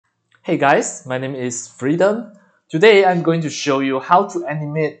Hey guys, my name is Freedom. Today I'm going to show you how to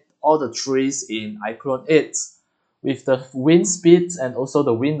animate all the trees in iClone 8 with the wind speed and also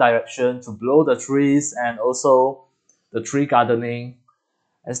the wind direction to blow the trees and also the tree gardening.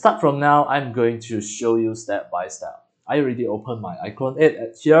 And start from now, I'm going to show you step by step. I already opened my iClone 8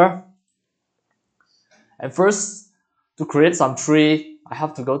 at here. And first, to create some tree, I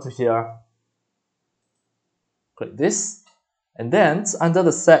have to go to here. Click this. And then under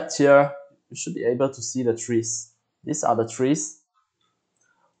the set here, you should be able to see the trees. These are the trees.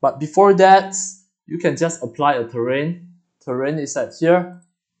 But before that, you can just apply a terrain. Terrain is at here.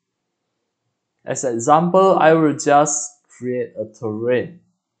 As an example, I will just create a terrain.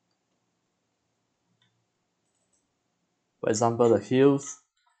 For example, the hills.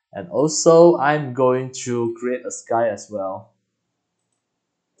 And also, I'm going to create a sky as well.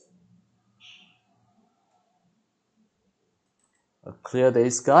 A clear day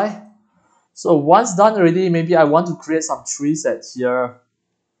sky. So once done already, maybe I want to create some trees at here.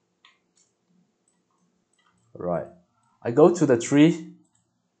 Right. I go to the tree.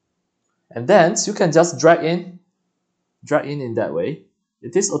 And then you can just drag in that way.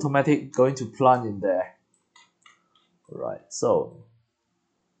 It is automatic going to plant in there. Right. So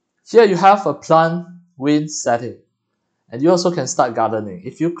here you have a plant wind setting. And you also can start gardening.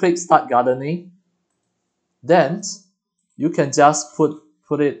 If you click start gardening, then you can just put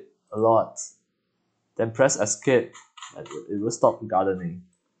it a lot. Then press escape and it will stop gardening.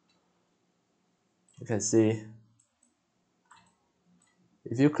 You can see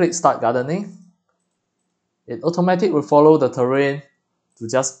if you click start gardening, it automatically will follow the terrain to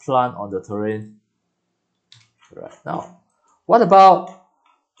just plant on the terrain. Right now, what about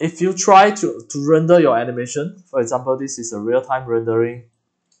if you try to render your animation? For example, this is a real-time rendering.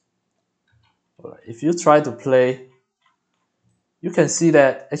 Right. If you try to play, you can see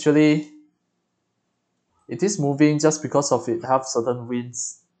that actually it is moving just because of it have certain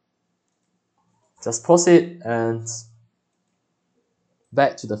winds. Just pause it and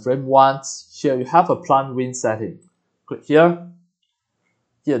back to the frame 1. Here you have a plant wind setting. Click here.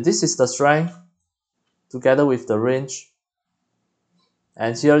 Here, this is the strength together with the range.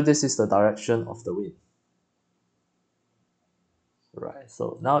 And here, this is the direction of the wind. Right,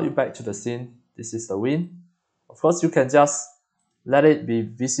 so now you're back to the scene. This is the wind. Of course, you can just let it be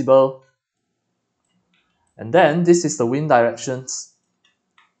visible. And then this is the wind directions.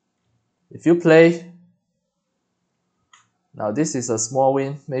 If you play, now this is a small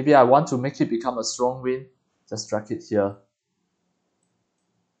wind. Maybe I want to make it become a strong wind. Just drag it here.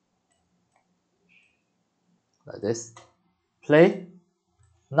 Like this. Play.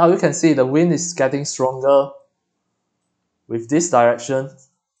 Now you can see the wind is getting stronger with this direction.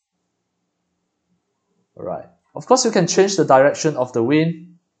 Alright. Of course, you can change the direction of the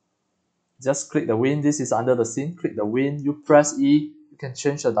wind. Just click the wind. This is under the scene. Click the wind. You press E. You can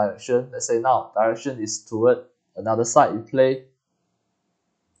change the direction. Let's say now, direction is toward another side. You play.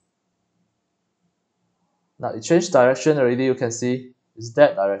 Now it changed direction already. You can see it's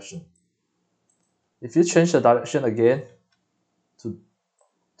that direction. If you change the direction again to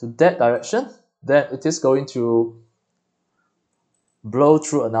that direction, then it is going to blow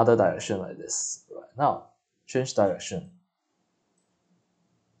through another direction like this. Right now, change direction.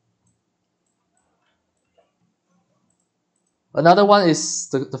 Another one is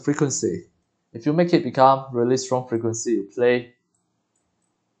the frequency. If you make it become really strong frequency, you play.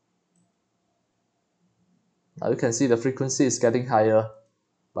 Now you can see the frequency is getting higher.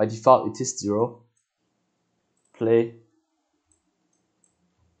 By default, it is 0. Play.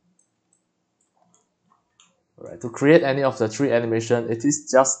 Alright, to create any of the tree animation, it is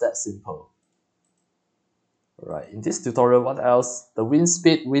just that simple. Alright, in this tutorial, what else? The wind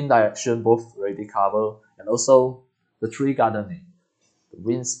speed, wind direction both already covered, and also the tree gardening. The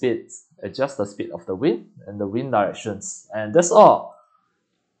wind speed, adjust the speed of the wind and the wind directions, and that's all.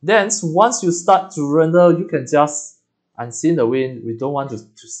 Then once you start to render, you can just unseen the wind. We don't want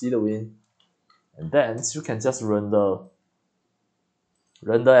to see the wind, and then you can just render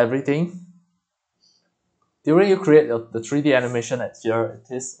everything. During you create the 3D animation at here,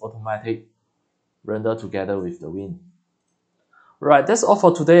 it is automatic render together with the wind. Right, that's all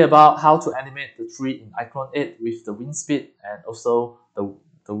for today about how to animate the tree in iClone 8 with the wind speed and also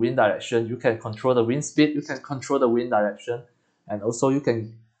the wind direction. You can control the wind speed, you can control the wind direction, and also you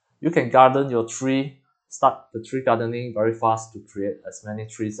can garden your tree, start the tree gardening very fast to create as many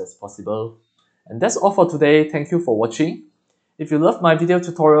trees as possible. And that's all for today. Thank you for watching. If you love my video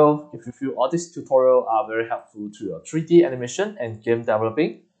tutorial, if you feel all these tutorials are very helpful to your 3D animation and game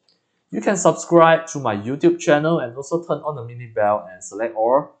developing, you can subscribe to my YouTube channel and also turn on the mini bell and select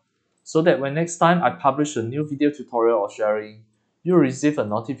all so that when next time I publish a new video tutorial or sharing, you'll receive a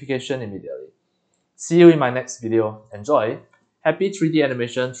notification immediately. See you in my next video. Enjoy! Happy 3D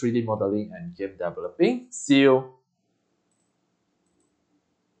animation, 3D modeling, and game developing. See you!